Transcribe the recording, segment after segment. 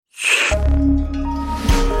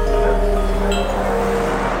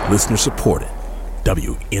Listener supported.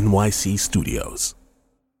 WNYC Studios.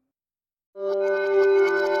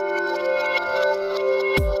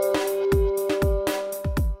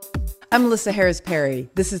 I'm Melissa Harris Perry.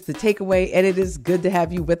 This is The Takeaway, and it is good to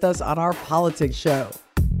have you with us on our politics show.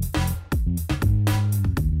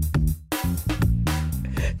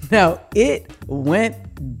 Now, it went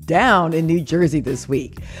down in New Jersey this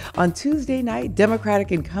week. On Tuesday night,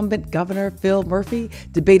 Democratic incumbent Governor Phil Murphy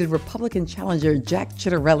debated Republican challenger Jack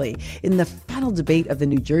Ciattarelli in the final debate of the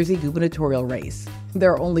New Jersey gubernatorial race.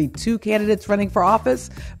 There are only 2 candidates running for office,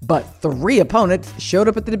 but 3 opponents showed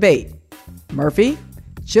up at the debate: Murphy,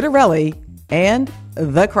 Ciattarelli, and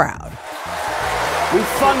the crowd. We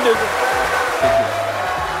funded.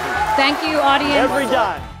 Thank you, audience. Every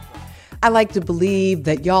dime. I like to believe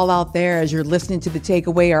that y'all out there, as you're listening to The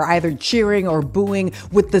Takeaway, are either cheering or booing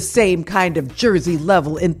with the same kind of Jersey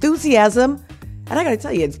level enthusiasm. And I got to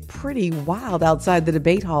tell you, it's pretty wild outside the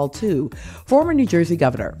debate hall, too. Former New Jersey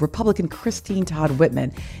Governor, Republican Christine Todd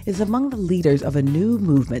Whitman, is among the leaders of a new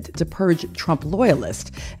movement to purge Trump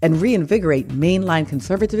loyalists and reinvigorate mainline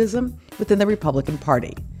conservatism within the Republican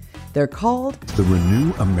Party. They're called the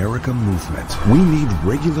Renew America Movement. We need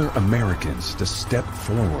regular Americans to step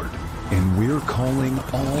forward, and we're calling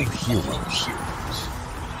all heroes.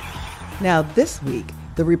 Now, this week,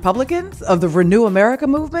 the Republicans of the Renew America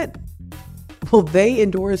Movement, well, they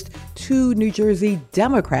endorsed 2 New Jersey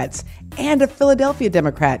Democrats and a Philadelphia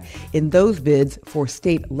Democrat in those bids for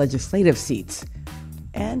state legislative seats.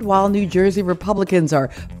 And while New Jersey Republicans are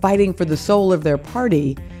fighting for the soul of their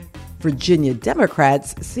party, Virginia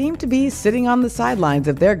Democrats seem to be sitting on the sidelines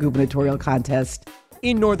of their gubernatorial contest.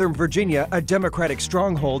 In Northern Virginia, a Democratic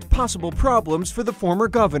stronghold, possible problems for the former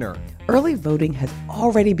governor. Early voting has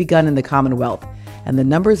already begun in the Commonwealth, and the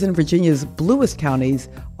numbers in Virginia's bluest counties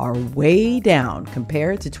are way down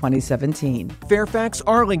compared to 2017. Fairfax,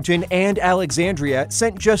 Arlington, and Alexandria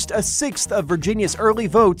sent just a sixth of Virginia's early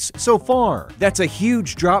votes so far. That's a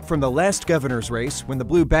huge drop from the last governor's race, when the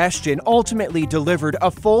Blue Bastion ultimately delivered a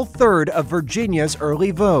full third of Virginia's early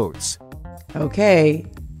votes. Okay.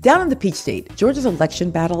 Down in the Peach State, Georgia's election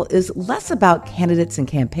battle is less about candidates and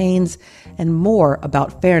campaigns and more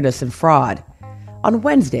about fairness and fraud. On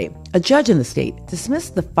Wednesday, a judge in the state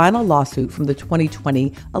dismissed the final lawsuit from the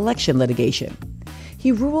 2020 election litigation.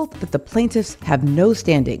 He ruled that the plaintiffs have no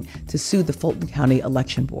standing to sue the Fulton County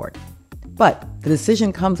Election Board. But the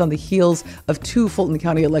decision comes on the heels of 2 Fulton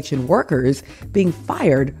County election workers being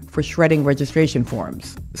fired for shredding registration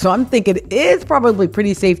forms. So I'm thinking it's probably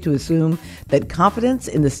pretty safe to assume that confidence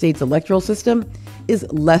in the state's electoral system is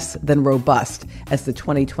less than robust as the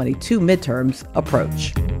 2022 midterms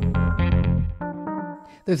approach.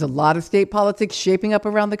 There's a lot of state politics shaping up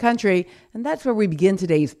around the country, and that's where we begin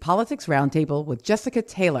today's Politics Roundtable with Jessica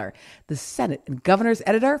Taylor, the Senate and Governor's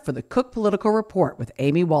Editor for the Cook Political Report with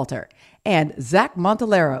Amy Walter, and Zach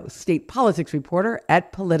Montalero, State Politics Reporter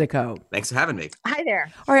at Politico. Thanks for having me. Hi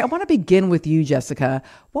there. All right, I want to begin with you, Jessica.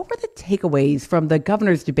 What were the takeaways from the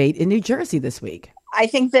governor's debate in New Jersey this week? I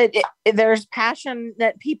think that there's passion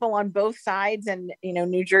that people on both sides, and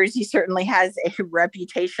New Jersey certainly has a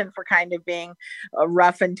reputation for kind of being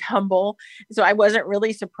rough and tumble. So I wasn't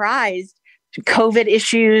really surprised. COVID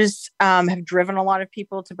issues have driven a lot of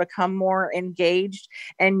people to become more engaged,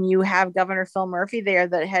 and you have Governor Phil Murphy there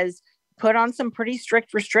that has put on some pretty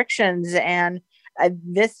strict restrictions, and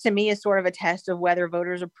this to me is sort of a test of whether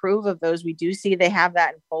voters approve of those. We do see they have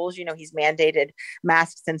that in polls. He's mandated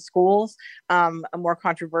masks in schools. A more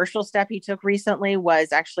controversial step he took recently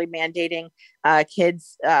was actually mandating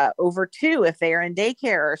kids over 2, if they are in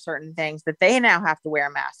daycare or certain things, that they now have to wear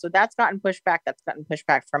a mask. So that's gotten pushback. That's gotten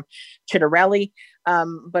pushback from Ciattarelli.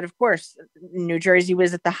 But of course, New Jersey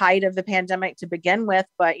was at the height of the pandemic to begin with,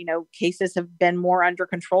 but, cases have been more under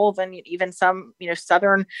control than even some,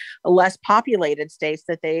 southern, less populated states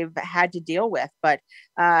that they've had to deal with. But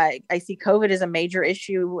I see COVID as a major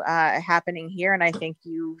issue happening here. And I think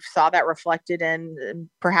you saw that reflected in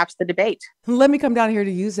perhaps the debate. Let me come down here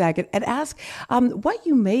to you, Zach, and ask what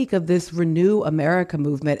you make of this Renew America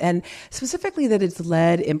movement, and specifically that it's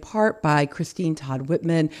led in part by Christine Todd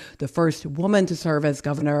Whitman, the first woman to serve as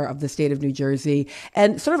governor of the state of New Jersey,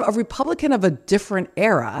 and sort of a Republican of a different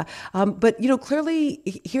era, but clearly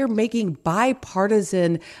here making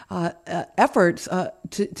bipartisan efforts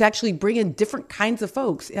to actually bring in different kinds of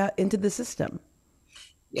folks into the system.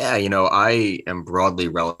 Yeah, I am broadly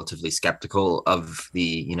relatively skeptical of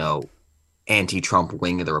the, anti-Trump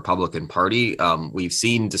wing of the Republican Party. We've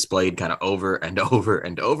seen displayed kind of over and over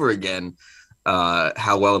and over again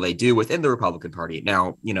how well they do within the Republican Party.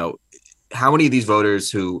 Now, how many of these voters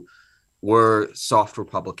who were soft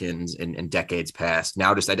Republicans in decades past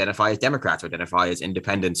now just identify as Democrats or identify as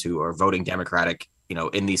independents who are voting Democratic,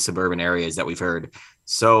 in these suburban areas that we've heard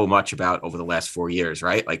so much about over the last 4 years,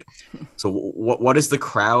 right? Like, so what is the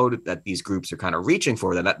crowd that these groups are kind of reaching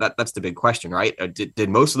for? That's the big question, right? Did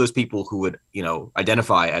most of those people who would,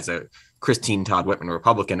 identify as a Christine Todd Whitman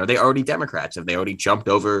Republican, are they already Democrats? Have they already jumped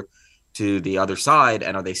over to the other side,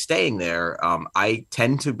 and are they staying there? I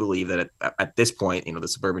tend to believe that at this point, the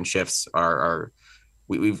suburban shifts are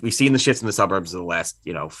we've seen the shifts in the suburbs of the last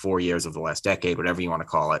 4 years of the last decade, whatever you want to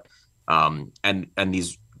call it. And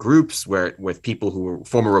these groups with people who were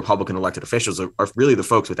former Republican elected officials are really the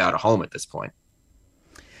folks without a home at this point.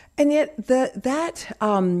 And yet that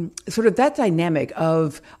dynamic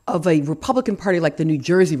of a Republican Party like the New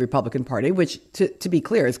Jersey Republican Party, which to be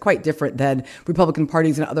clear is quite different than Republican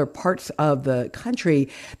parties in other parts of the country,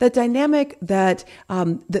 that dynamic that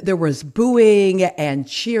there was booing and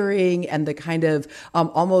cheering and the kind of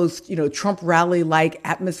almost Trump rally-like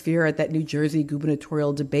atmosphere at that New Jersey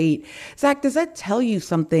gubernatorial debate. Zach, does that tell you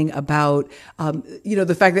something about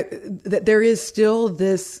the fact that there is still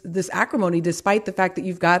this acrimony, despite the fact that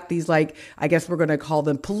you've got these, like, I guess we're going to call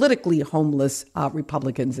them politically homeless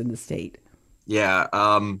Republicans in the state? Yeah.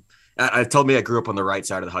 I told me I grew up on the right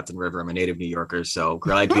side of the Hudson River. I'm a native New Yorker, so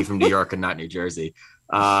glad to be from New York and not New Jersey.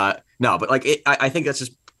 No, but I think that's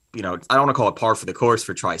just, I don't want to call it par for the course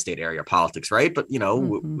for tri-state area politics, right? But,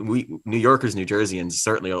 we New Yorkers, New Jerseyans,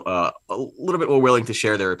 certainly a little bit more willing to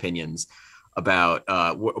share their opinions about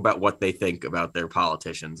what they think about their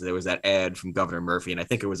politicians. There was that ad from Governor Murphy, and I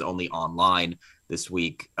think it was only online this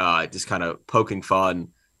week, just kind of poking fun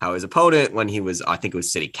how his opponent, when he was, I think it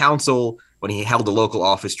was city council, when he held a local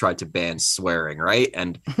office, tried to ban swearing, right?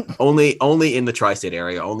 And only in the tri-state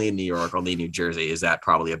area, only in New York, only in New Jersey is that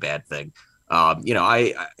probably a bad thing.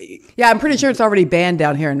 Yeah, I'm pretty sure it's already banned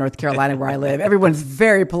down here in North Carolina where I live. Everyone's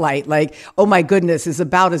very polite. Like, oh my goodness, is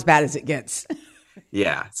about as bad as it gets.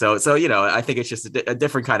 Yeah. So, I think it's just a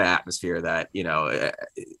different kind of atmosphere that,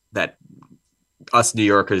 that us New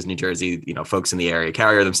Yorkers, New Jersey, folks in the area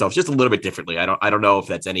carry themselves just a little bit differently. I don't know if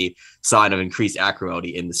that's any sign of increased acrimony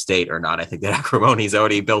in the state or not. I think that acrimony is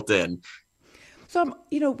already built in. So,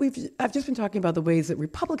 I've just been talking about the ways that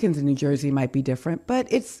Republicans in New Jersey might be different, but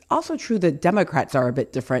it's also true that Democrats are a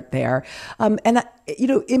bit different there.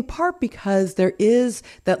 In part because there is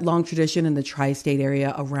that long tradition in the tri-state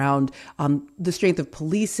area around the strength of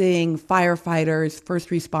policing, firefighters, first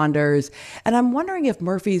responders. And I'm wondering if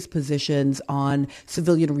Murphy's positions on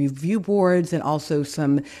civilian review boards and also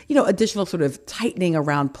some, additional sort of tightening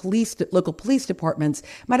around local police departments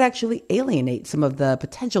might actually alienate some of the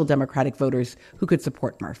potential Democratic voters who could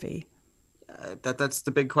support Murphy. That's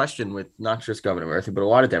the big question with not just Governor Murphy, but a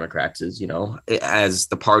lot of Democrats is, as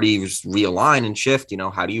the parties realign and shift,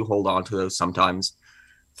 how do you hold on to those sometimes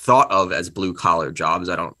thought of as blue collar jobs?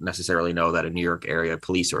 I don't necessarily know that a New York area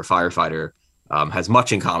police or a firefighter has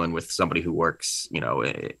much in common with somebody who works,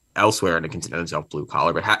 elsewhere and consider themselves blue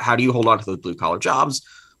collar. But how do you hold on to those blue collar jobs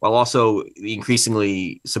while also the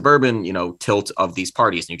increasingly suburban, tilt of these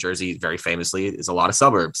parties? New Jersey, very famously, is a lot of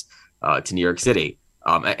suburbs to New York City.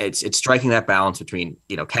 It's striking that balance between,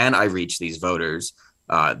 can I reach these voters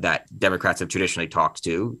that Democrats have traditionally talked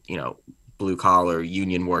to, blue collar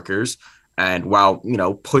union workers, and while,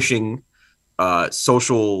 pushing different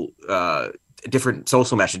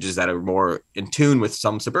social messages that are more in tune with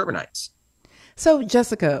some suburbanites. So,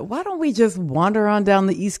 Jessica, why don't we just wander on down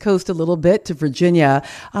the East Coast a little bit to Virginia?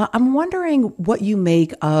 I'm wondering what you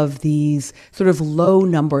make of these sort of low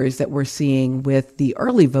numbers that we're seeing with the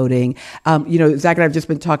early voting. Zach and I have just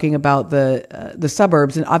been talking about the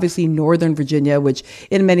suburbs, and obviously Northern Virginia, which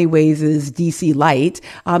in many ways is DC light.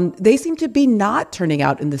 They seem to be not turning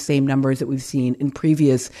out in the same numbers that we've seen in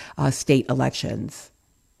previous state elections.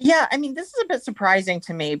 Yeah, this is a bit surprising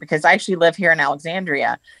to me because I actually live here in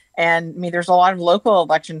Alexandria. And there's a lot of local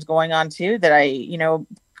elections going on, too, that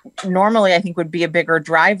normally I think would be a bigger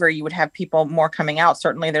driver. You would have people more coming out.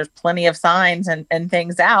 Certainly there's plenty of signs and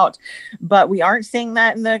things out, but we aren't seeing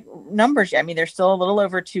that in the numbers yet. There's still a little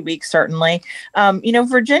over 2 weeks, certainly.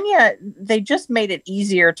 Virginia, they just made it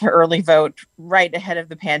easier to early vote right ahead of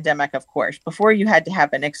the pandemic, of course. Before you had to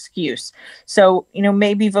have an excuse. So,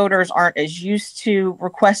 maybe voters aren't as used to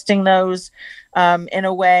requesting those. In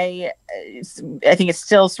a way, I think it's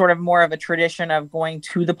still sort of more of a tradition of going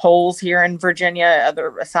to the polls here in Virginia,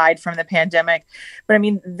 aside from the pandemic. But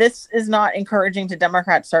this is not encouraging to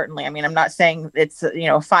Democrats, certainly. I'm not saying it's, a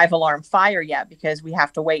 5-alarm fire yet because we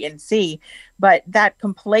have to wait and see. But that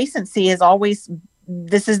complacency has always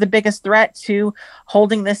this is the biggest threat to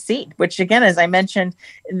holding this seat, which again, as I mentioned,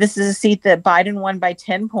 this is a seat that Biden won by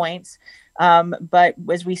 10 points. But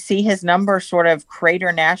as we see his numbers sort of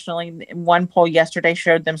crater nationally, one poll yesterday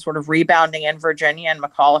showed them sort of rebounding in Virginia and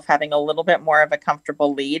McAuliffe having a little bit more of a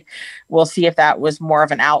comfortable lead. We'll see if that was more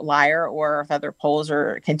of an outlier or if other polls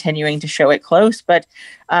are continuing to show it close. But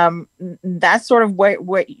that's sort of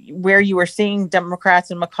where you were seeing Democrats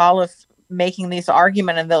and McAuliffe making this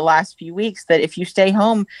argument in the last few weeks that if you stay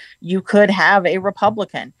home, you could have a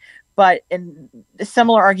Republican. But a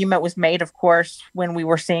similar argument was made, of course, when we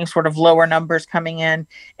were seeing sort of lower numbers coming in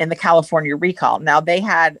the California recall. Now, they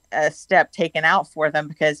had a step taken out for them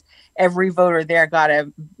because every voter there got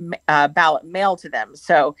a ballot mailed to them.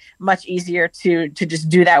 So much easier to just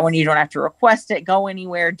do that when you don't have to request it, go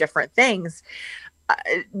anywhere, different things.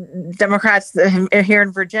 Democrats here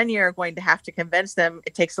in Virginia are going to have to convince them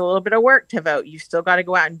it takes a little bit of work to vote. You still got to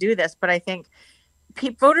go out and do this. But I think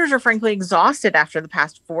voters are frankly exhausted after the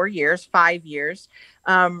past 5 years.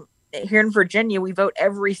 Here in Virginia, we vote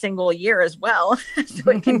every single year as well, so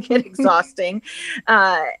it can get exhausting.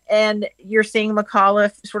 And you're seeing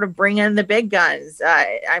McAuliffe sort of bring in the big guns.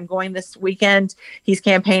 I'm going this weekend. He's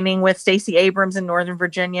campaigning with Stacey Abrams in Northern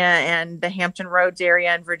Virginia and the Hampton Roads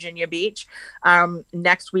area in Virginia Beach.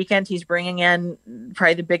 Next weekend, he's bringing in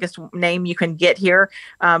probably the biggest name you can get here,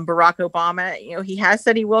 Barack Obama. You know, he has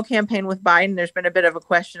said he will campaign with Biden. There's been a bit of a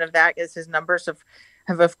question of that as his numbers have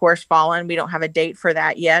of course fallen. We don't have a date for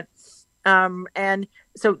that yet. And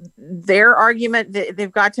so their argument that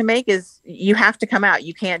they've got to make is you have to come out.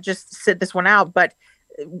 You can't just sit this one out. But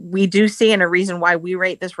we do see, and a reason why we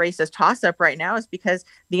rate this race as toss-up right now is because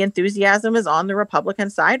the enthusiasm is on the Republican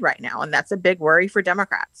side right now. And that's a big worry for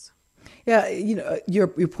Democrats. Yeah, you know, your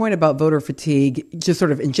point about voter fatigue, just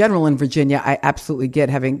sort of in general in Virginia, I absolutely get,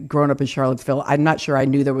 having grown up in Charlottesville. I'm not sure I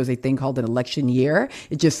knew there was a thing called an election year.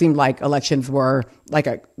 It just seemed like elections were like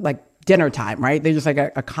dinner time, right? They're just like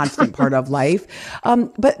a constant part of life.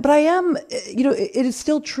 But I am, you know, it is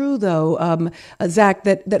still true though, Zach,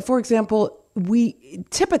 that for example, we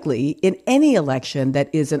typically in any election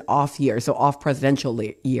that is an off year, so off presidential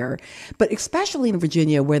year, but especially in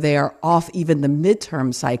Virginia where they are off even the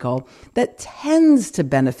midterm cycle, that tends to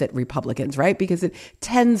benefit Republicans, right? Because it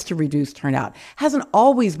tends to reduce turnout. Hasn't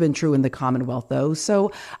always been true in the Commonwealth though.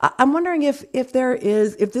 So I'm wondering if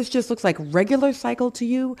this just looks like regular cycle to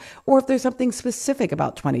you, or if there's something specific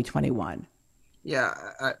about 2021. Yeah,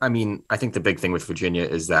 I mean, I think the big thing with Virginia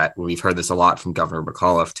is that we've heard this a lot from Governor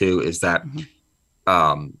McAuliffe, too, is that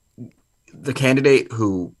the candidate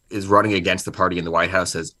who is running against the party in the White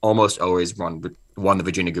House has almost always won the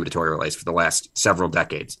Virginia gubernatorial race for the last several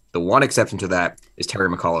decades. The one exception to that is Terry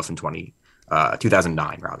McAuliffe in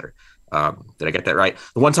 2009, rather. Did I get that right?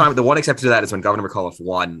 The one exception to that is when Governor McAuliffe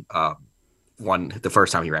won the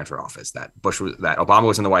first time he ran for office. That Obama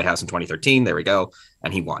was in the White House in 2013. There we go,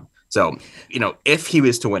 and he won. So, you know, if he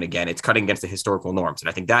was to win again, it's cutting against the historical norms. And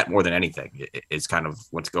I think that more than anything is kind of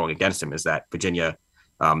what's going against him, is that Virginia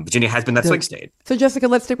has been that swing state. So, Jessica,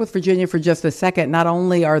 let's stick with Virginia for just a second. Not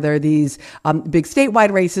only are there these big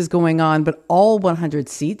statewide races going on, but all 100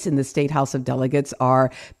 seats in the State House of Delegates are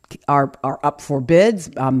up for bids.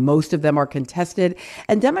 Most of them are contested.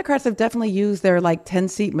 And Democrats have definitely used their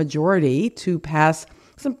 10-seat majority to pass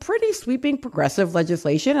some pretty sweeping progressive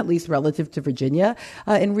legislation, at least relative to Virginia,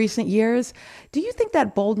 in recent years. Do you think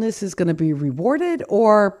that boldness is going to be rewarded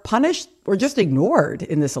or punished or just ignored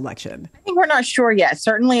in this election? I think we're not sure yet.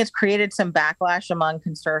 Certainly it's created some backlash among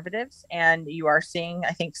conservatives, and you are seeing,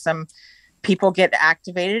 I think, some people get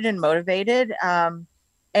activated and motivated.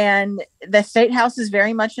 And the state house is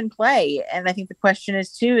very much in play. And I think the question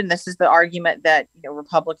is too, and this is the argument that, you know,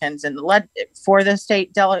 Republicans for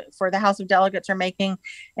the House of Delegates are making,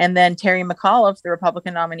 and then Terry McAuliffe, the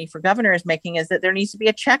Republican nominee for governor, is making, is that there needs to be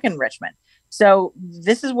a check in Richmond. So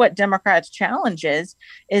this is what Democrats' challenge is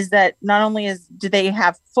that not only do they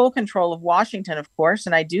have full control of Washington, of course,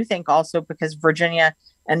 and I do think also because Virginia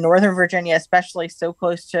and Northern Virginia, especially so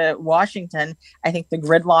close to Washington, I think the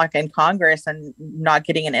gridlock in Congress and not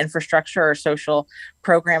getting an infrastructure or social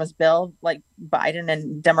programs bill like Biden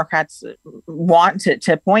and Democrats want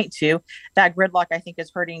to point to, that gridlock, I think,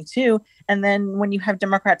 is hurting too. And then when you have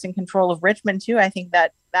Democrats in control of Richmond too, I think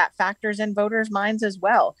that factors in voters' minds as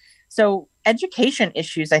well. So education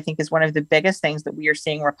issues, I think, is one of the biggest things that we are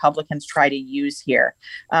seeing Republicans try to use here.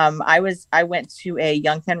 I went to a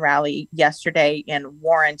Youngkin rally yesterday in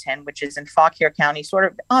Warrenton, which is in Fauquier County, sort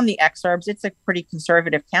of on the exurbs. It's a pretty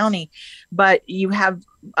conservative county, but you have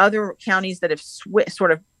other counties that have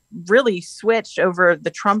sort of really switched over the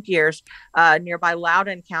Trump years. Nearby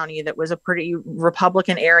Loudoun County, that was a pretty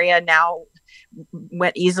Republican area, now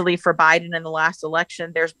went easily for Biden in the last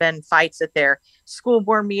election. There's been fights at their school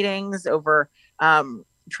board meetings over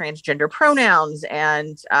transgender pronouns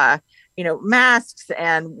and masks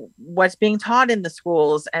and what's being taught in the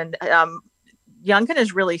schools. And Youngkin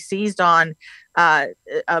has really seized on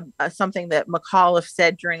something that McAuliffe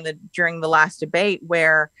said during the last debate,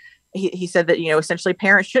 where he said that, essentially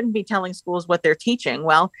parents shouldn't be telling schools what they're teaching.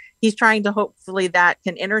 Well, he's trying to hopefully that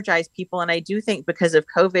can energize people. And I do think because of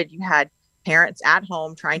COVID, you had parents at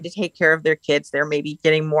home trying to take care of their kids. They're maybe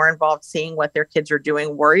getting more involved, seeing what their kids are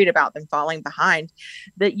doing, worried about them falling behind,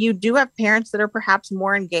 that you do have parents that are perhaps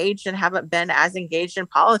more engaged and haven't been as engaged in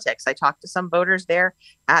politics. I talked to some voters there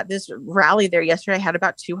at this rally there yesterday. I had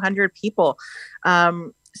about 200 people.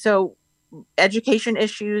 So education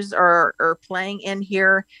issues are playing in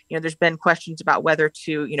here. There's been questions about whether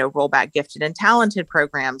to, roll back gifted and talented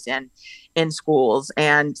programs in schools.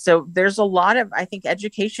 And so there's a lot of, I think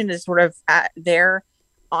education is sort of there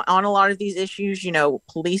on a lot of these issues,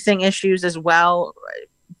 policing issues as well.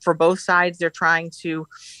 For both sides, they're trying to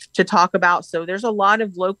talk about. So there's a lot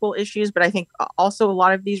of local issues, but I think also a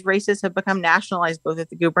lot of these races have become nationalized, both at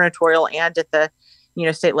the gubernatorial and at the,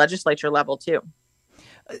 state legislature level too.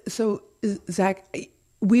 So, Zach,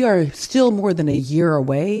 we are still more than a year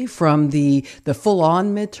away from the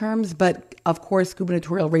full-on midterms, but of course,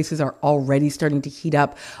 gubernatorial races are already starting to heat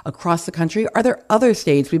up across the country. Are there other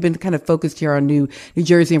states? We've been kind of focused here on New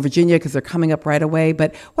Jersey and Virginia because they're coming up right away.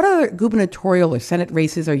 But what other gubernatorial or Senate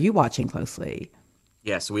races are you watching closely?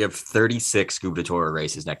 Yeah, so we have 36 gubernatorial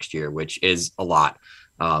races next year, which is a lot.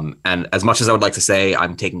 And as much as I would like to say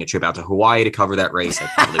I'm taking a trip out to Hawaii to cover that race, I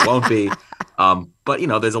probably won't be. But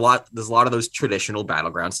there's a lot of those traditional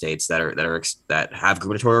battleground states that have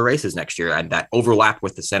gubernatorial races next year and that overlap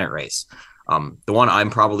with the Senate race. The one I'm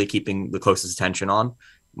probably keeping the closest attention on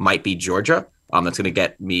might be Georgia. That's going to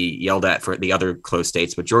get me yelled at for the other close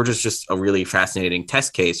states, but Georgia's just a really fascinating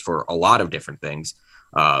test case for a lot of different things.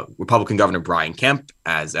 Republican Governor Brian Kemp,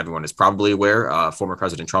 as everyone is probably aware, former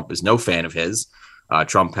President Trump is no fan of his.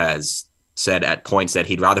 Trump has said at points that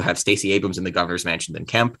he'd rather have Stacey Abrams in the governor's mansion than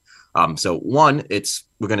Kemp. So one,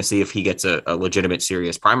 we're going to see if he gets a legitimate,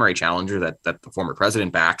 serious primary challenger that the former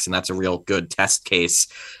president backs. And that's a real good test case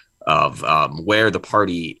of where the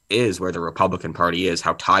party is, where the Republican Party is,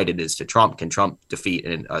 how tied it is to Trump. Can Trump defeat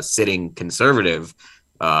a sitting conservative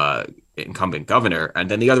incumbent governor? And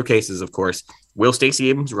then the other cases, of course, will Stacey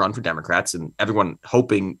Abrams run for Democrats? And by everyone,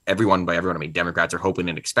 I mean Democrats are hoping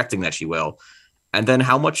and expecting that she will. And then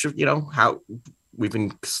how much of, how we've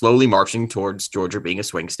been slowly marching towards Georgia being a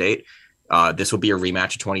swing state. This will be a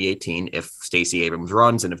rematch of 2018 if Stacey Abrams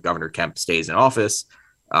runs and if Governor Kemp stays in office.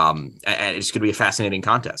 And it's going to be a fascinating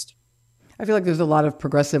contest. I feel like there's a lot of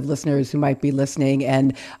progressive listeners who might be listening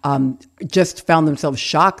and just found themselves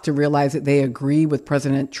shocked to realize that they agree with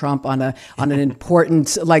President Trump on an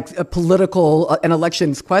important, like a political and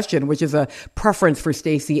elections question, which is a preference for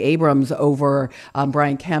Stacey Abrams over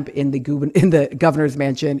Brian Kemp in the governor's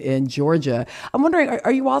mansion in Georgia. I'm wondering,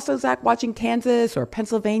 are you also, Zach, watching Kansas or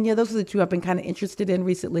Pennsylvania? Those are the two I've been kind of interested in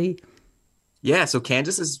recently. Yeah, so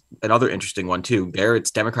Kansas is another interesting one, too. There,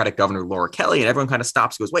 it's Democratic Governor Laura Kelly, and everyone kind of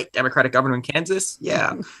stops and goes, wait, Democratic governor in Kansas?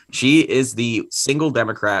 Yeah, she is the single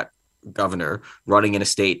Democrat governor running in a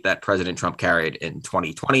state that President Trump carried in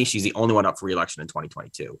 2020. She's the only one up for re-election in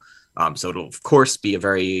 2022. So it'll, of course, be a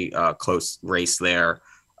very close race there.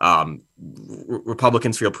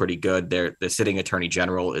 Republicans feel pretty good. The sitting attorney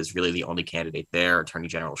general is really the only candidate there, Attorney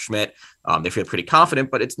General Schmidt. They feel pretty confident,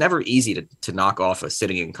 but it's never easy to knock off a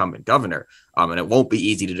sitting incumbent governor. And it won't be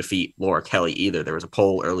easy to defeat Laura Kelly either. There was a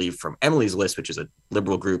poll early from Emily's List, which is a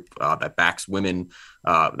liberal group that backs women,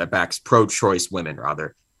 that backs pro-choice women,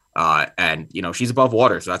 rather. And she's above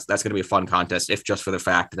water, so that's going to be a fun contest, if just for the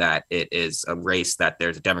fact that it is a race that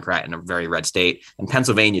there's a Democrat in a very red state. And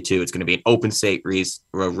Pennsylvania too, it's going to be an open state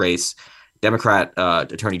race. Democrat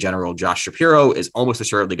Attorney General Josh Shapiro is almost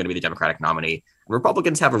assuredly going to be the Democratic nominee. And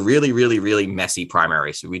Republicans have a really, really, really messy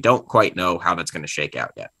primary, so we don't quite know how that's going to shake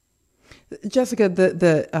out yet. Jessica,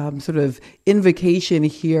 the sort of invocation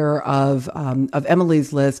here of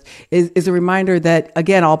Emily's List is a reminder that,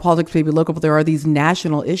 again, all politics may be local, but there are these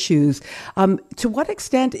national issues. To what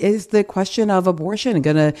extent is the question of abortion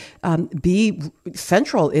going to be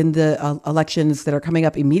central in the elections that are coming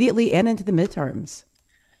up immediately and into the midterms?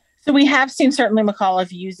 So we have seen certainly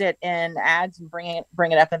McAuliffe use it in ads and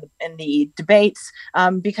bring it up in the debates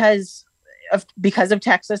because of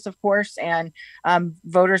Texas, of course, and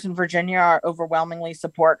voters in Virginia overwhelmingly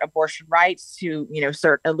support abortion rights to,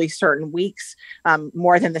 at least certain weeks,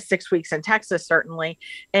 more than the 6 weeks in Texas, certainly.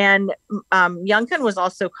 And Youngkin was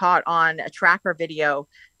also caught on a tracker video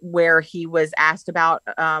where he was asked about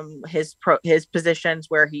his positions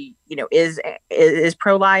where he, is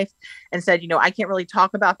pro-life, and said, I can't really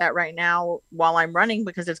talk about that right now while I'm running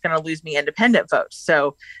because it's going to lose me independent votes.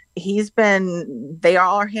 So they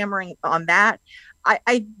are hammering on that.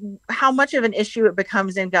 How much of an issue it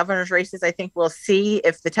becomes in governor's races, I think we'll see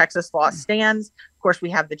if the Texas law stands. Of course,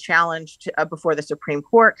 we have the challenge before the Supreme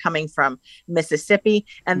Court coming from Mississippi.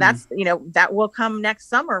 And that's, that will come next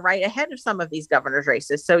summer, right ahead of some of these governor's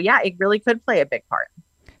races. So yeah, it really could play a big part.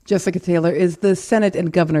 Jessica Taylor is the Senate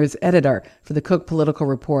and Governor's editor for the Cook Political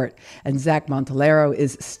Report. And Zach Montalero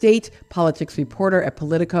is state politics reporter at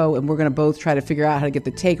Politico. And we're going to both try to figure out how to get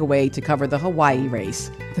the takeaway to cover the Hawaii race.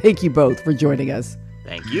 Thank you both for joining us.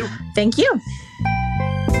 Thank you. Thank you.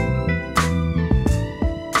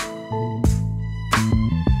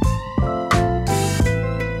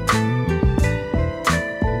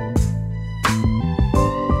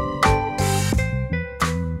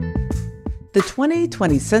 The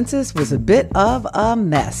 2020 census was a bit of a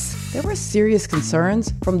mess. There were serious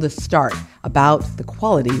concerns from the start about the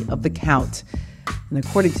quality of the count. And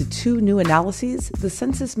according to two new analyses, the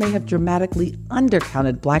census may have dramatically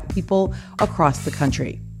undercounted Black people across the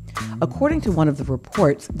country. According to one of the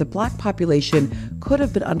reports, the Black population could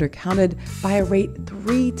have been undercounted by a rate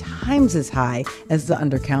 3 times as high as the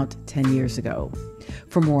undercount 10 years ago.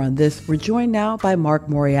 For more on this, we're joined now by Mark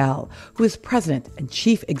Morial, who is president and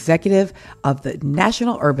chief executive of the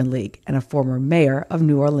National Urban League and a former mayor of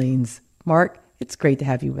New Orleans. Mark, it's great to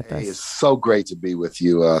have you with us. It's so great to be with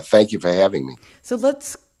you. Thank you for having me. So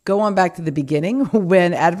let's go on back to the beginning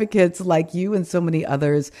when advocates like you and so many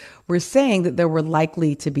others were saying that there were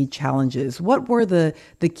likely to be challenges. What were the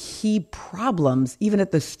key problems, even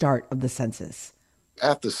at the start of the census?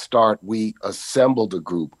 At the start, we assembled a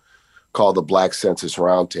group called the Black Census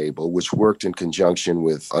Roundtable, which worked in conjunction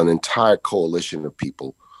with an entire coalition of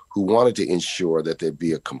people who wanted to ensure that there'd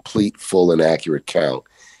be a complete, full, and accurate count,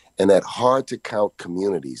 and that hard-to-count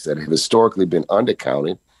communities that have historically been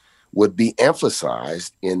undercounted would be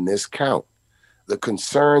emphasized in this count. The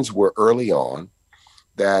concerns were early on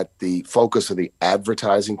that the focus of the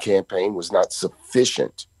advertising campaign was not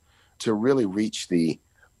sufficient to really reach the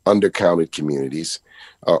undercounted communities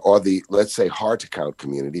or the, let's say, hard-to-count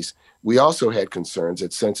communities. We also had concerns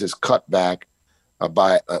that census cut back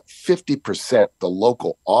by 50% the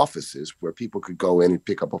local offices where people could go in and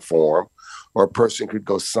pick up a form, or a person could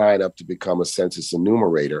go sign up to become a census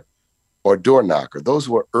enumerator or door knocker. Those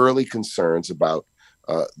were early concerns about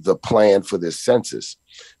the plan for this census.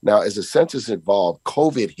 Now, as the census evolved,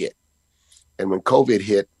 COVID hit. And when COVID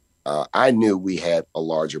hit, I knew we had a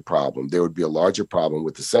larger problem. There would be a larger problem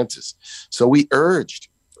with the census. So we urged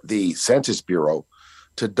the Census Bureau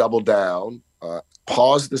to double down,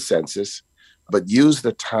 pause the census, but use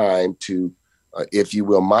the time to, if you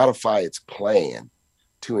will, modify its plan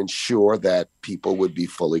to ensure that people would be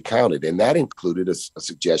fully counted. And that included a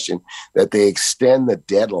suggestion that they extend the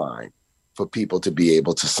deadline for people to be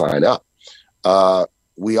able to sign up.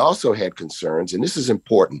 We also had concerns, and this is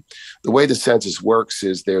important. The way the census works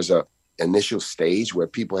is there's a initial stage where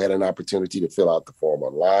people had an opportunity to fill out the form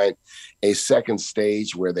online, a second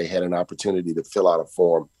stage where they had an opportunity to fill out a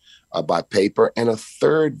form by paper, and a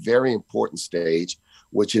third very important stage,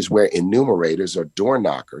 which is where enumerators or door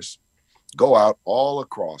knockers go out all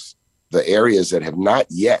across the areas that have not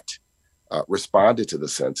yet responded to the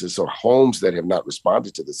census, or homes that have not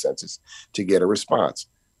responded to the census, to get a response.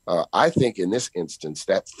 I think in this instance,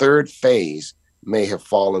 that third phase may have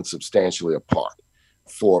fallen substantially apart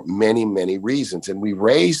for many, many reasons. And we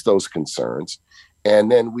raised those concerns.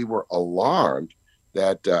 And then we were alarmed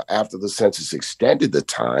that after the census extended the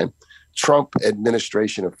time, Trump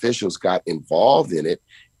administration officials got involved in it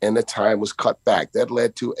and the time was cut back. That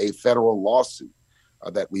led to a federal lawsuit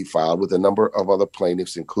that we filed with a number of other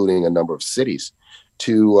plaintiffs, including a number of cities,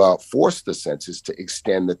 to force the census to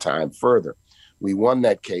extend the time further. We won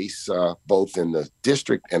that case both in the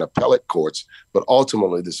district and appellate courts, but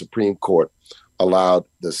ultimately the Supreme Court allowed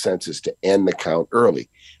the census to end the count early.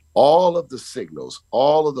 All of the signals,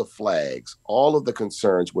 all of the flags, all of the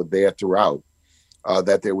concerns were there throughout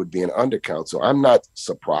that there would be an undercount. So I'm not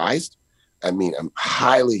surprised. I mean, I'm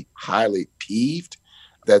highly, highly peeved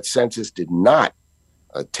that census did not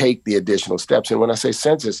take the additional steps. And when I say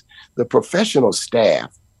census, the professional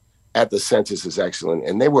staff at the census is excellent,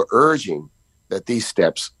 and they were urging that these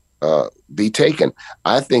steps be taken.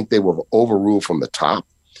 I think they were overruled from the top.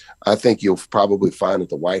 I think you'll probably find that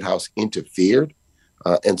the White House interfered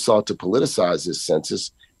and sought to politicize this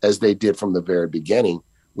census, as they did from the very beginning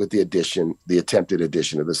with the attempted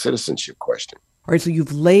addition of the citizenship question. All right, so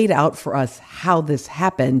you've laid out for us how this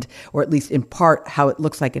happened, or at least in part how it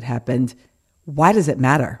looks like it happened. Why does it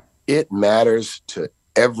matter? It matters to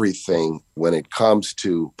everything when it comes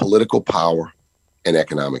to political power and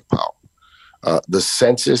economic power. The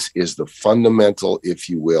census is the fundamental, if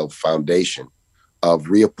you will, foundation of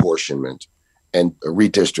reapportionment and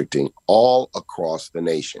redistricting all across the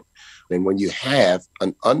nation. And when you have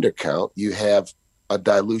an undercount, you have a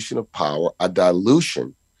dilution of power, a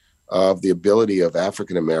dilution of the ability of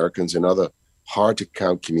African Americans and other hard to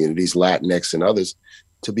count communities, Latinx and others,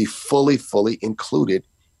 to be fully included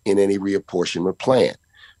in any reapportionment plan.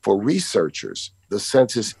 For researchers, the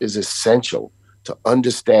census is essential to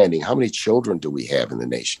understanding how many children do we have in the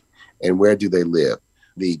nation and where do they live,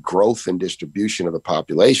 the growth and distribution of the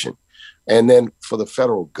population. And then for the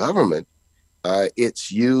federal government,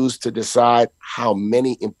 it's used to decide how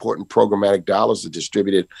many important programmatic dollars are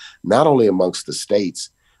distributed, not only amongst the states,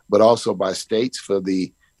 but also by states for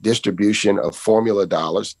the distribution of formula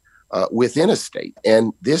dollars within a state.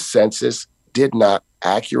 And this census did not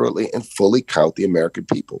accurately and fully count the American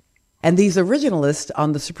people. And these originalists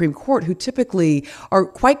on the Supreme Court, who typically are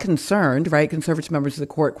quite concerned, right, conservative members of the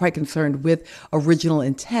court, quite concerned with original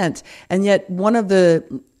intent. And yet one of the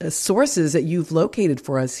sources that you've located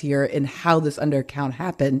for us here in how this undercount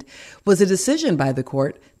happened was a decision by the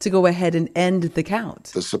court to go ahead and end the count.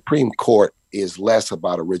 The Supreme Court is less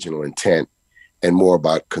about original intent and more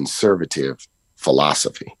about conservative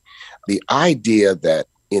philosophy. The idea that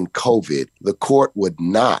in COVID, the court would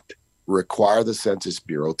not require the Census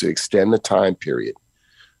Bureau to extend the time period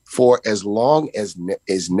for as long as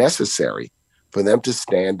is necessary for them to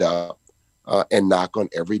stand up and knock on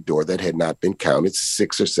every door that had not been counted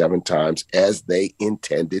 6 or 7 times as they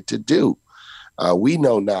intended to do. We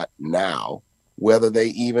know not now whether they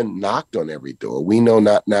even knocked on every door. We know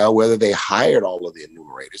not now whether they hired all of the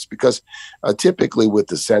enumerators, because typically with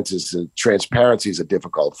the census, transparency is a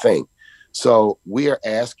difficult thing. So we are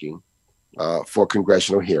asking for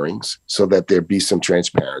congressional hearings so that there be some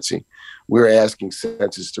transparency. We're asking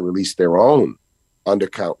Census to release their own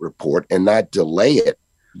undercount report and not delay it.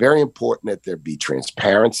 Very important that there be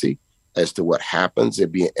transparency as to what happens. There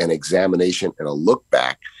be an examination and a look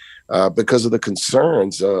back because of the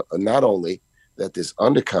concerns, not only that this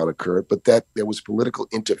undercount occurred, but that there was political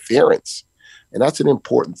interference. And that's an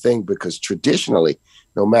important thing because traditionally,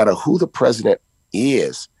 no matter who the president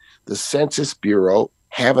is, the Census Bureau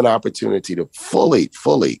have an opportunity to fully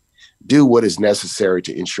do what is necessary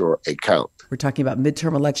to ensure a count. We're talking about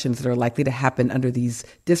midterm elections that are likely to happen under these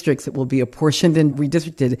districts that will be apportioned and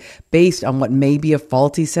redistricted based on what may be a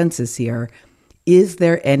faulty census here. Is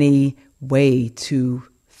there any way to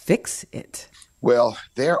fix it? Well,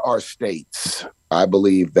 there are states, I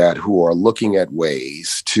believe, that who are looking at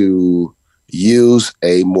ways to use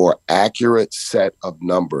a more accurate set of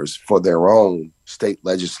numbers for their own state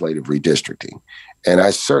legislative redistricting. And I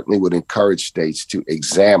certainly would encourage states to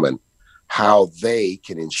examine how they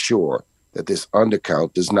can ensure that this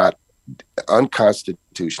undercount does not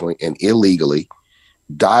unconstitutionally and illegally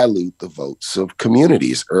dilute the votes of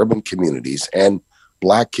communities, urban communities, and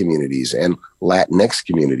Black communities and Latinx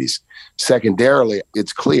communities. Secondarily,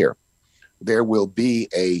 it's clear there will be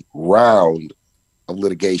a round of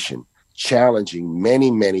litigation challenging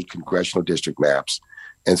many congressional district maps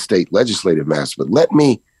and state legislative maps. But let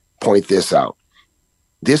me point this out.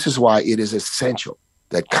 This is why it is essential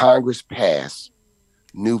that Congress pass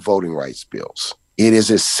new voting rights bills. It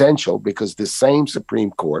is essential because the same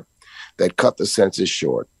Supreme Court that cut the census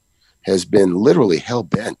short has been literally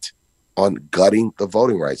hell-bent on gutting the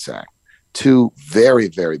Voting Rights Act. 2 very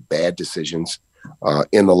bad decisions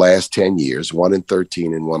in the last 10 years, one in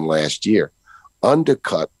 13 and one last year,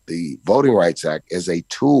 undercut the Voting Rights Act as a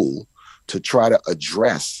tool to try to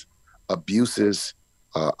address abuses,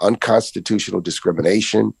 unconstitutional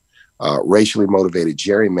discrimination, racially motivated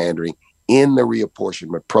gerrymandering in the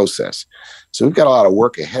reapportionment process. So we've got a lot of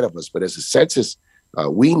work ahead of us, but as a census,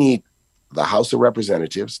 we need the House of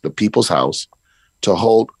Representatives, the People's House, to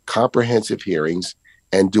hold comprehensive hearings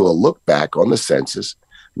and do a look back on the census,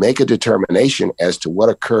 make a determination as to what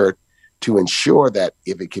occurred to ensure that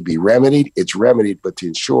if it can be remedied, it's remedied, but to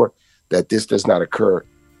ensure that this does not occur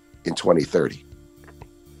in 2030.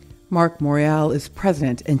 Mark Morial is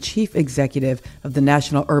president and chief executive of the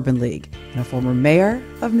National Urban League and a former mayor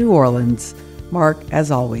of New Orleans. Mark,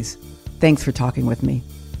 as always, thanks for talking with me.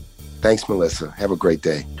 Thanks, Melissa. Have a great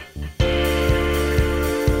day.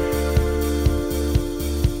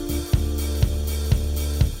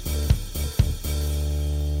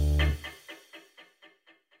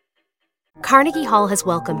 Carnegie Hall has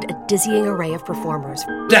welcomed a dizzying array of performers.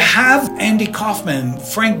 To have Andy Kaufman,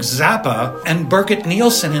 Frank Zappa, and Birgit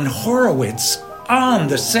Nielsen and Horowitz on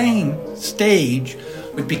the same stage,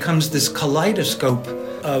 it becomes this kaleidoscope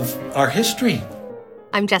of our history.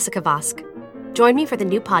 I'm Jessica Vosk. Join me for the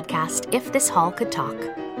new podcast, If This Hall Could Talk.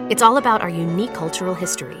 It's all about our unique cultural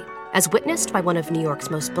history, as witnessed by one of New York's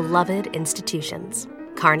most beloved institutions,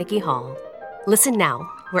 Carnegie Hall. Listen now,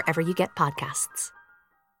 wherever you get podcasts.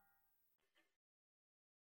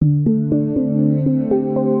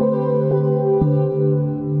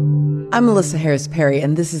 I'm Melissa Harris Perry,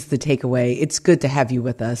 and this is The Takeaway. It's good to have you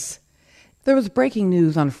with us. There was breaking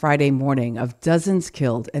news on Friday morning of dozens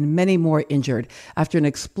killed and many more injured after an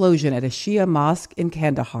explosion at a Shia mosque in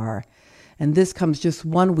Kandahar. And this comes just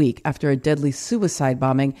 1 week after a deadly suicide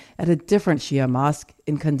bombing at a different Shia mosque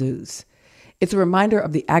in Kunduz. It's a reminder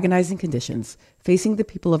of the agonizing conditions facing the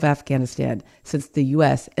people of Afghanistan since the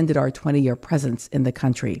U.S. ended our 20-year presence in the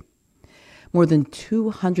country. More than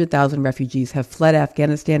 200,000 refugees have fled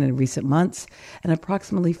Afghanistan in recent months, and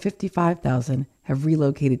approximately 55,000 have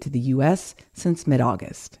relocated to the U.S. since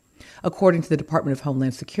mid-August. According to the Department of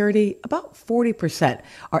Homeland Security, about 40%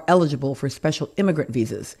 are eligible for special immigrant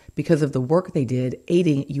visas because of the work they did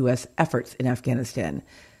aiding U.S. efforts in Afghanistan.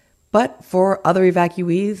 But for other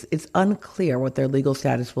evacuees, it's unclear what their legal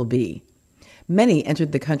status will be. Many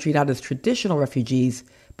entered the country not as traditional refugees,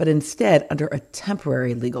 but instead under a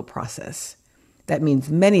temporary legal process. That means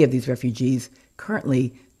many of these refugees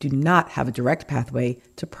currently do not have a direct pathway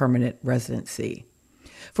to permanent residency.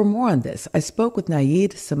 For more on this, I spoke with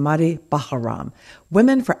Naeed Samadi Baharam,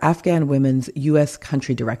 Women for Afghan Women's U.S.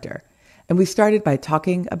 Country Director, and we started by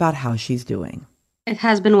talking about how she's doing. It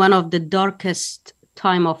has been one of the darkest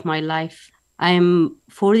time of my life. I am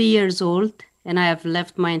 40 years old, and I have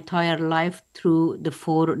lived my entire life through the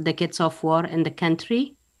 4 decades of war in the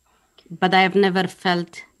country. But I have never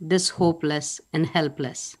felt this hopeless and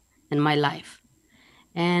helpless in my life.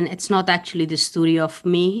 And it's not actually the story of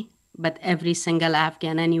me, but every single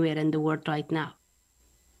Afghan anywhere in the world right now.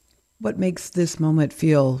 What makes this moment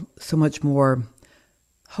feel so much more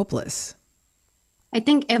hopeless? I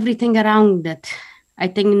think everything around it. I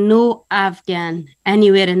think no Afghan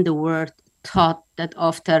anywhere in the world thought that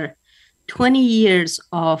after 20 years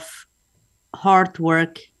of hard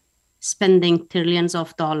work, spending trillions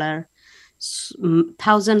of dollars,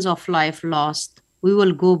 thousands of lives lost, we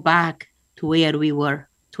will go back to where we were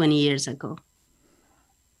 20 years ago.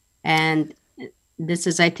 And this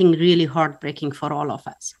is, I think, really heartbreaking for all of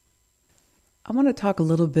us. I want to talk a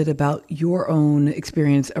little bit about your own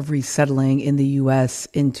experience of resettling in the U.S.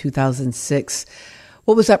 in 2006.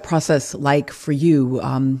 What was that process like for you?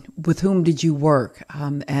 With whom did you work?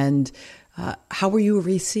 And how were you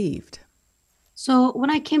received? So when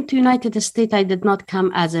I came to United States, I did not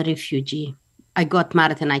come as a refugee. I got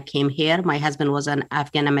married and I came here. My husband was an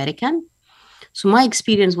Afghan American. So my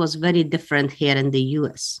experience was very different here in the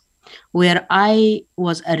US, where I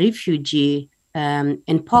was a refugee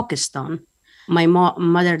in Pakistan. My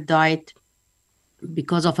mother died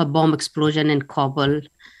because of a bomb explosion in Kabul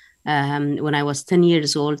when I was 10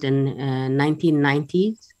 years old in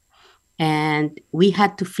 1990s. And we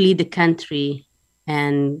had to flee the country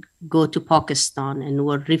and go to Pakistan and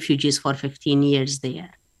were refugees for 15 years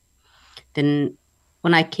there. Then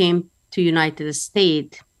when I came to United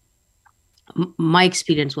States, my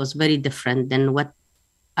experience was very different than what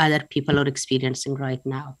other people are experiencing right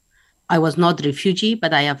now. I was not a refugee,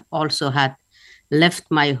 but I have also had left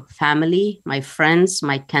my family, my friends,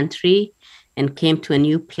 my country, and came to a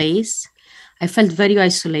new place. I felt very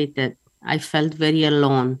isolated. I felt very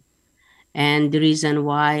alone. And the reason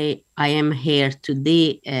why I am here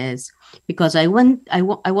today is because I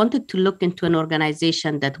wanted to look into an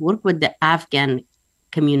organization that worked with the Afghan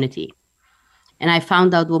community. And I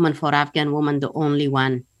found out Women for Afghan Women, the only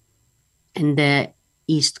one in the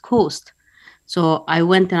East Coast. So I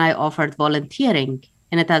went and I offered volunteering.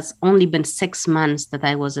 And it has only been 6 months that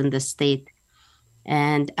I was in the state.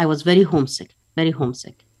 And I was very homesick.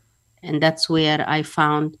 And that's where I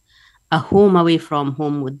found a home away from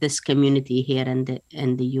home with this community here in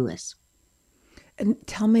the U.S. And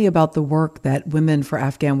tell me about the work that Women for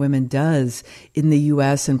Afghan Women does in the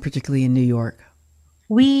U.S. and particularly in New York.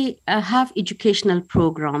 We have educational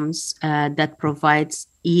programs that provides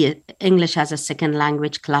English as a second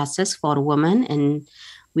language classes for women, and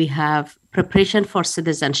we have preparation for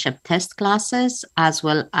citizenship test classes as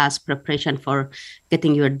well as preparation for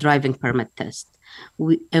getting your driving permit test.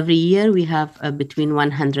 Every year we have between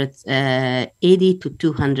 180 to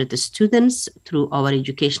 200 students through our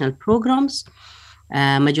educational programs.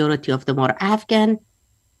 Majority of them are Afghan.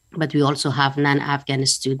 but we also have non-Afghan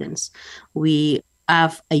students. We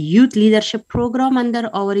have a youth leadership program under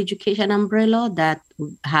our education umbrella that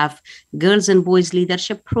have girls and boys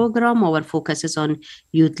leadership program. Our focus is on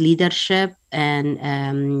youth leadership and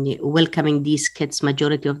welcoming these kids.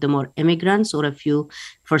 Majority of them are immigrants or a few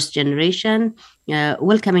first generation,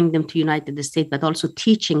 welcoming them to United States, but also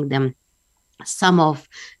teaching them some of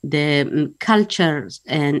the cultures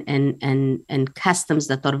and customs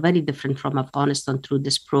that are very different from Afghanistan through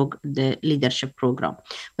this the leadership program,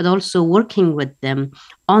 but also working with them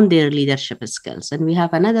on their leadership skills. And we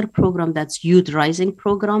have another program that's Youth Rising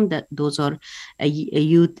program, that those are a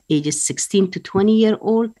youth ages 16 to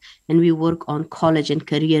 20-year-old, and we work on college and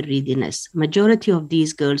career readiness. Majority of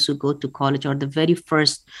these girls who go to college are the very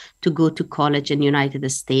first to go to college in United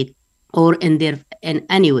States or in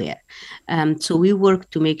anywhere. So we work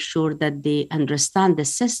to make sure that they understand the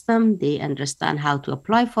system, they understand how to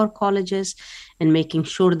apply for colleges, and making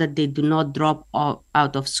sure that they do not drop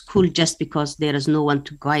out of school just because there is no one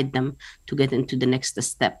to guide them to get into the next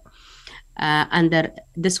step.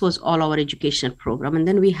 This was all our educational program. And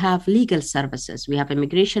then we have legal services. We have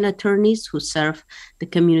immigration attorneys who serve the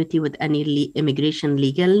community with any immigration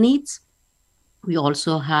legal needs. We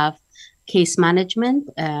also have case management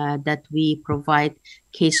that we provide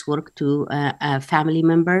casework to family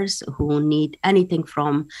members who need anything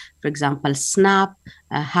from, for example, SNAP,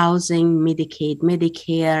 housing, Medicaid,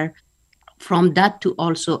 Medicare, from that to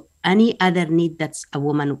also any other need that's a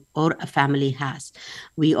woman or a family has.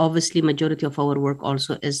 We obviously, majority of our work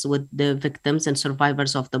also is with the victims and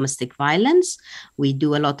survivors of domestic violence. We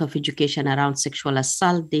do a lot of education around sexual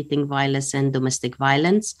assault, dating violence, and domestic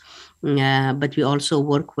violence. But we also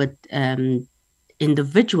work with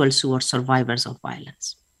individuals who are survivors of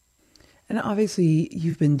violence. And obviously,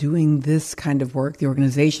 you've been doing this kind of work. The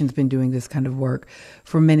organization's been doing this kind of work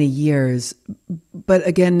for many years. But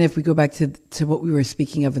again, if we go back to what we were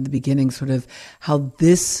speaking of in the beginning, sort of how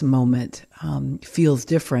this moment feels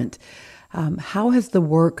different, how has the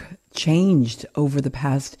work changed over the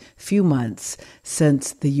past few months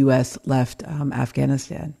since the U.S. left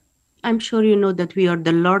Afghanistan? I'm sure you know that we are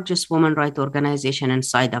the largest women's rights organization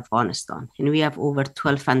inside Afghanistan, and we have over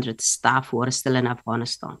 1,200 staff who are still in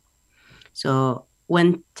Afghanistan. So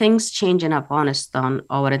when things change in Afghanistan,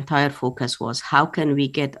 our entire focus was how can we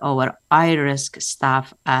get our high-risk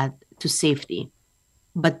staff to safety.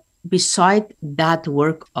 But beside that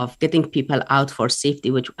work of getting people out for safety,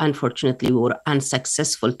 which unfortunately we were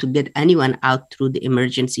unsuccessful to get anyone out through the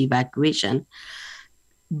emergency evacuation,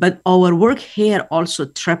 but our work here also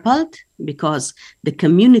tripled because the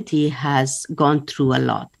community has gone through a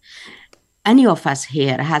lot. Any of us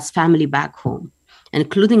here has family back home,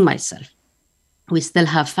 including myself. We still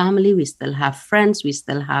have family, we still have friends, we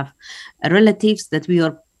still have relatives that we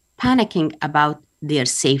are panicking about their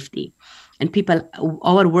safety. And people,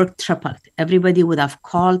 our work tripled. Everybody would have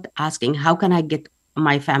called asking, how can I get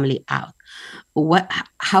my family out?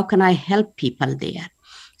 How can I help people there?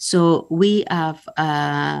 So we have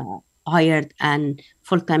hired a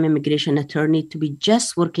full-time immigration attorney to be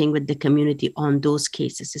just working with the community on those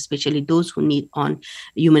cases, especially those who need on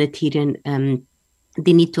humanitarian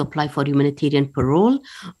they need to apply for humanitarian parole,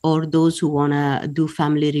 or those who want to do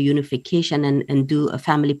family reunification and do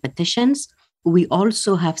family petitions. We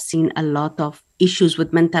also have seen a lot of issues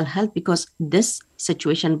with mental health because this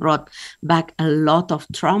situation brought back a lot of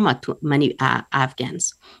trauma to many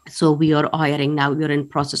Afghans. So we are in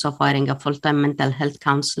process of hiring a full-time mental health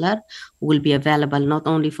counselor who will be available not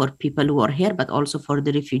only for people who are here, but also for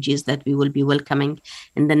the refugees that we will be welcoming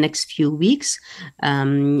in the next few weeks.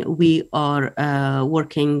 We are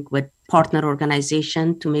working with partner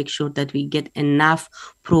organization to make sure that we get enough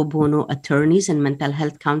pro bono attorneys and mental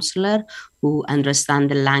health counselor who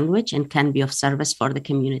understand the language and can be of service for the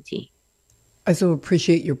community. I so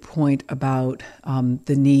appreciate your point about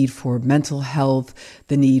the need for mental health,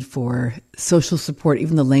 the need for social support,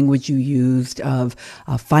 even the language you used of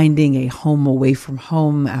finding a home away from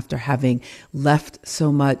home after having left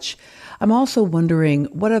so much. I'm also wondering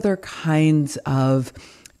what other kinds of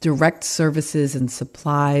direct services and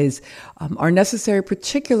supplies are necessary,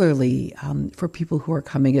 particularly for people who are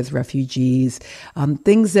coming as refugees,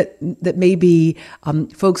 things that maybe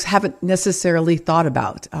folks haven't necessarily thought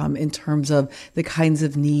about in terms of the kinds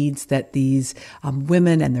of needs that these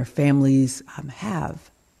women and their families have.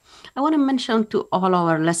 I want to mention to all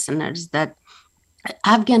our listeners that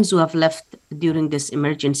Afghans who have left during this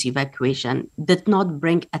emergency evacuation did not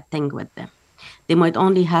bring a thing with them. They might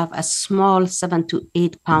only have a small 7 to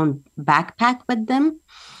 8 pound backpack with them.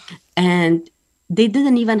 And they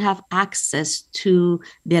didn't even have access to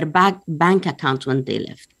their bank account when they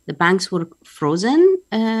left. The banks were frozen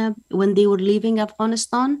when they were leaving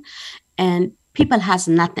Afghanistan, and people has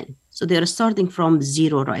nothing. So they're starting from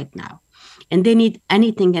zero right now. And they need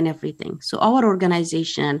anything and everything. So our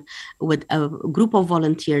organization, with a group of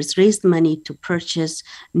volunteers, raised money to purchase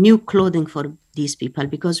new clothing for these people,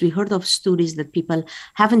 because we heard of stories that people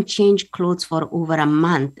haven't changed clothes for over a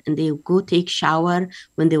month, and they go take shower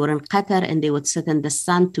when they were in Qatar, and they would sit in the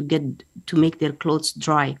sun to make their clothes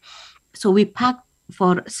dry. So we packed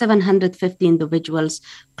for 750 individuals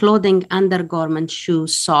clothing, undergarments,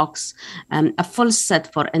 shoes, socks, a full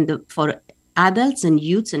set for adults and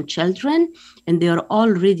youths and children, and they are all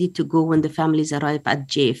ready to go when the families arrive at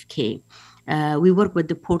JFK. We work with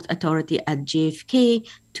the Port Authority at JFK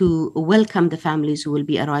to welcome the families who will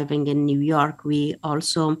be arriving in New York. We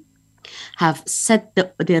also have set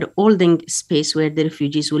their holding space where the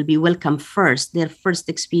refugees will be welcomed first, their first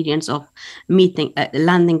experience of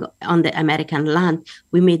landing on the American land.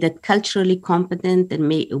 We made it culturally competent and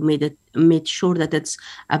made sure that it's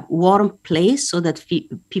a warm place so that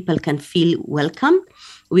people can feel welcome.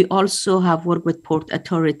 We also have worked with Port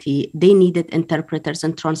Authority. They needed interpreters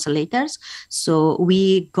and translators. So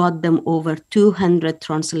we got them over 200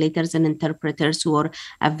 translators and interpreters who are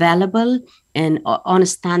available and on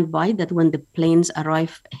standby, that when the planes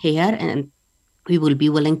arrive here, and we will be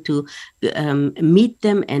willing to meet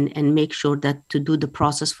them and make sure that to do the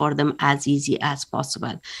process for them as easy as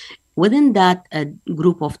possible. Within that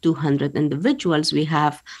group of 200 individuals, we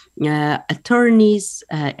have attorneys,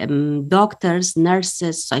 doctors,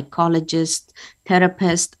 nurses, psychologists,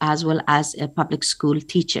 therapists, as well as public school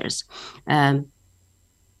teachers.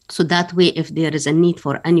 So that way, if there is a need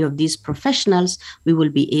for any of these professionals, we will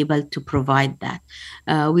be able to provide that.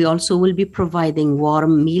 We also will be providing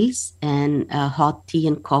warm meals and hot tea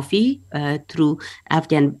and coffee through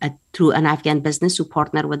an Afghan business who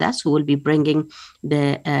partner with us, who will be bringing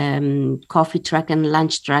the coffee truck and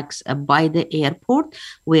lunch trucks by the airport,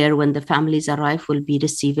 where when the families arrive, will be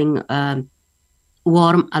receiving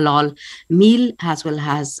warm halal meal as well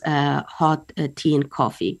as hot tea and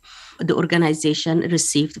coffee. The organization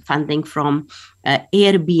received funding from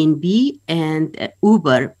Airbnb and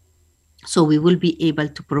Uber. So we will be able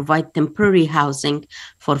to provide temporary housing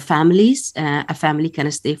for families. A family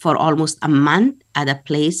can stay for almost a month at a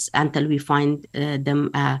place until we find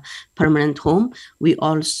them a permanent home. We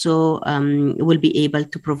also will be able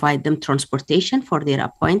to provide them transportation for their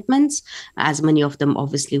appointments, as many of them,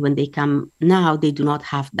 obviously, when they come now, they do not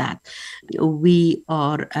have that. We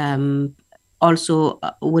are also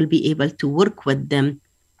will be able to work with them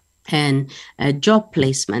and job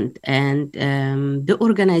placement, and the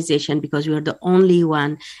organization, because we are the only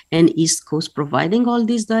one in East Coast providing all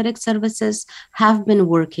these direct services, have been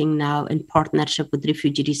working now in partnership with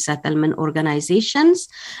refugee resettlement organizations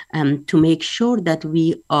to make sure that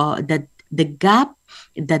that the gap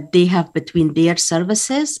that they have between their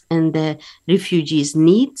services and the refugees'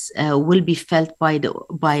 needs will be felt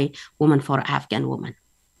by Women for Afghan Women.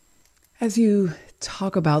 As you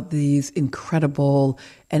talk about these incredible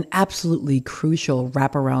and absolutely crucial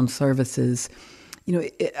wraparound services,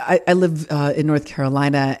 I live in North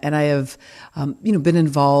Carolina, and I have, been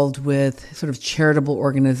involved with sort of charitable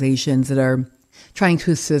organizations that are trying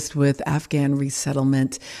to assist with Afghan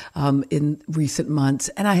resettlement in recent months.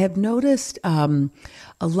 And I have noticed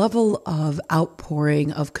a level of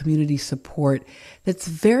outpouring of community support that's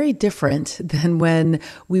very different than when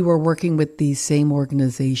we were working with these same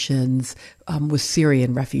organizations with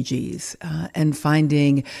Syrian refugees, and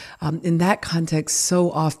finding in that context,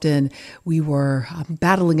 so often we were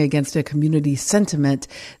battling against a community sentiment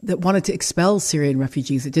that wanted to expel Syrian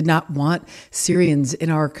refugees. It did not want Syrians in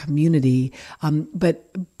our community,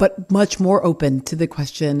 but much more open to the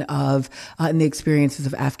question of and the experiences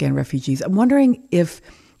of Afghan refugees. I'm wondering if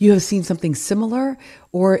you have seen something similar,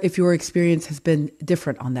 or if your experience has been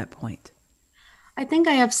different on that point. I think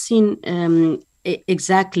I have seen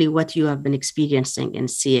exactly what you have been experiencing and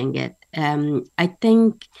seeing it. I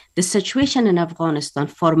think the situation in Afghanistan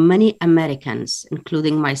for many Americans,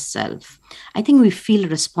 including myself, I think we feel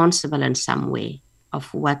responsible in some way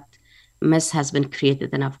of what mess has been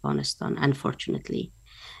created in Afghanistan, unfortunately.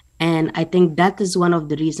 And I think that is one of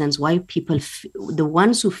the reasons why people, the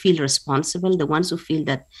ones who feel responsible, the ones who feel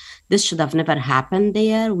that this should have never happened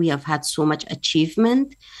there, we have had so much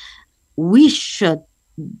achievement, we should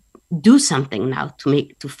do something now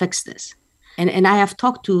to fix this. And I have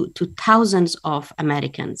talked to thousands of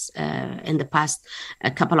Americans in the past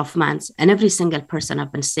couple of months, and every single person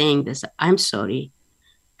have been saying this: I'm sorry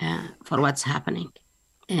for what's happening.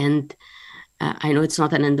 And I know it's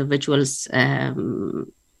not an individual's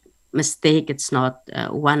mistake. It's not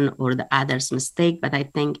one or the other's mistake, but I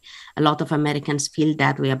think a lot of Americans feel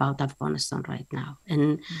that way about Afghanistan right now.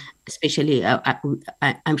 And especially,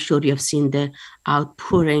 I'm sure you've seen the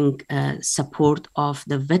outpouring support of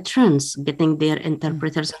the veterans getting their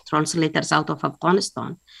interpreters and translators out of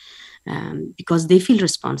Afghanistan because they feel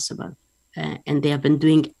responsible. And they have been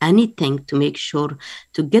doing anything to make sure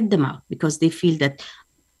to get them out because they feel that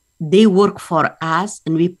they work for us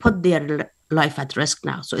and we put their life at risk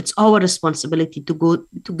now. So it's our responsibility to go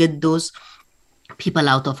to get those people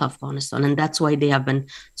out of Afghanistan. And that's why they have been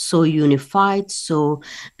so unified, so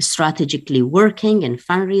strategically working and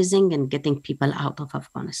fundraising and getting people out of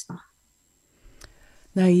Afghanistan.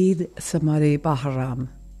 Naeed Samari Baharam,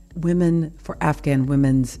 Women for Afghan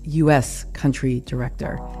Women's U.S. Country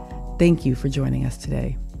Director. Thank you for joining us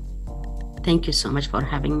today. Thank you so much for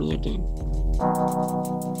having me again.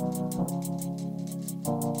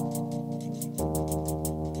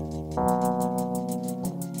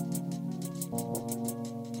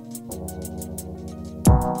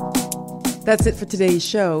 That's it for today's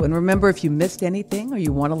show. And remember, if you missed anything or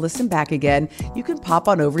you want to listen back again, you can pop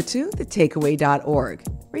on over to thetakeaway.org.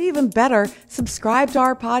 Or even better, subscribe to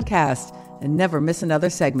our podcast and never miss another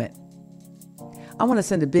segment. I want to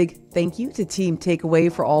send a big thank you to Team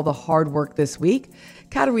Takeaway for all the hard work this week.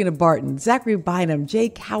 Katarina Barton, Zachary Bynum, Jay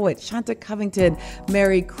Cowett, Shanta Covington,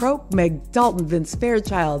 Mary Croak, Meg Dalton, Vince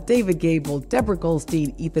Fairchild, David Gable, Deborah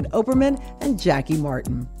Goldstein, Ethan Oberman, and Jackie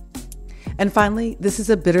Martin. And finally, this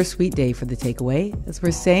is a bittersweet day for The Takeaway as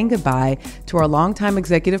we're saying goodbye to our longtime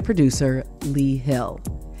executive producer, Lee Hill.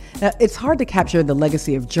 Now, it's hard to capture the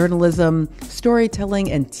legacy of journalism,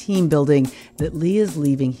 storytelling, and team building that Lee is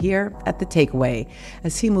leaving here at The Takeaway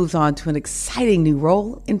as he moves on to an exciting new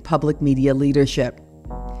role in public media leadership.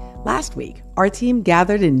 Last week, our team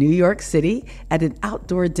gathered in New York City at an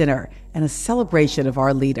outdoor dinner and a celebration of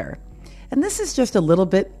our leader. And this is just a little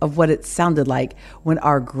bit of what it sounded like when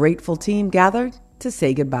our grateful team gathered to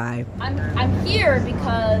say goodbye. I'm here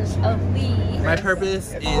because of Lee. My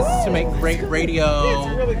purpose is to make great radio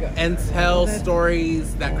and tell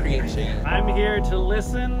stories that create change. I'm here to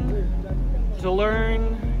listen, to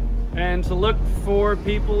learn, and to look for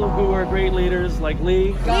people who are great leaders like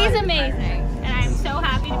Lee. Lee's amazing, and I'm so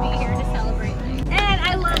happy to be here to celebrate Lee. And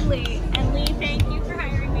I love Lee. And Lee, thank you for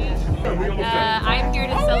hiring me. I'm here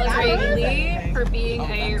to celebrate Lee for being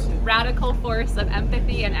a radical force of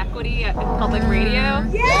empathy and equity in public radio.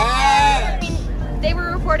 Yeah! I mean, they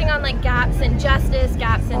were reporting on like gaps in justice,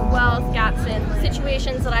 gaps in wealth, gaps in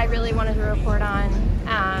situations that I really wanted to report on.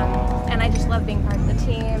 And I just love being part of the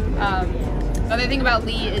team. The other thing about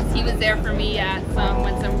Lee is he was there for me at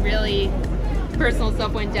when some really personal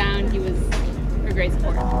stuff went down. He was a great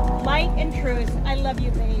support. Light and truth. I love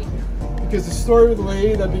you, Lee. Because the story with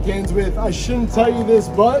Lee that begins with, I shouldn't tell you this,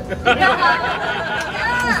 but is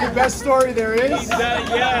the best story there is.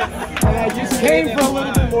 Yes. And I just came for a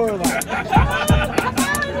little bit more of that.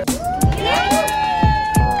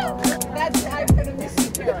 I'm going to miss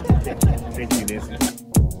you too. Thank you, Nancy.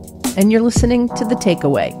 And you're listening to The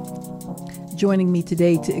Takeaway. Joining me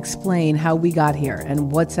today to explain how we got here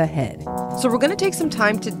and what's ahead. So we're going to take some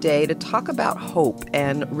time today to talk about hope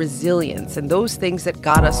and resilience and those things that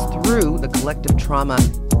got us through the collective trauma.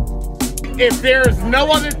 If there's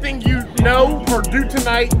no other thing you know or do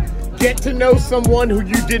tonight, get to know someone who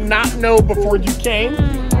you did not know before you came.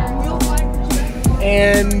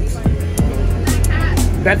 And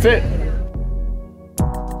that's it.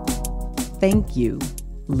 Thank you,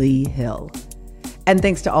 Lee Hill. And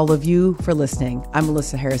thanks to all of you for listening. I'm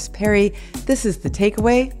Melissa Harris Perry. This is The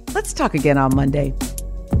Takeaway. Let's talk again on Monday.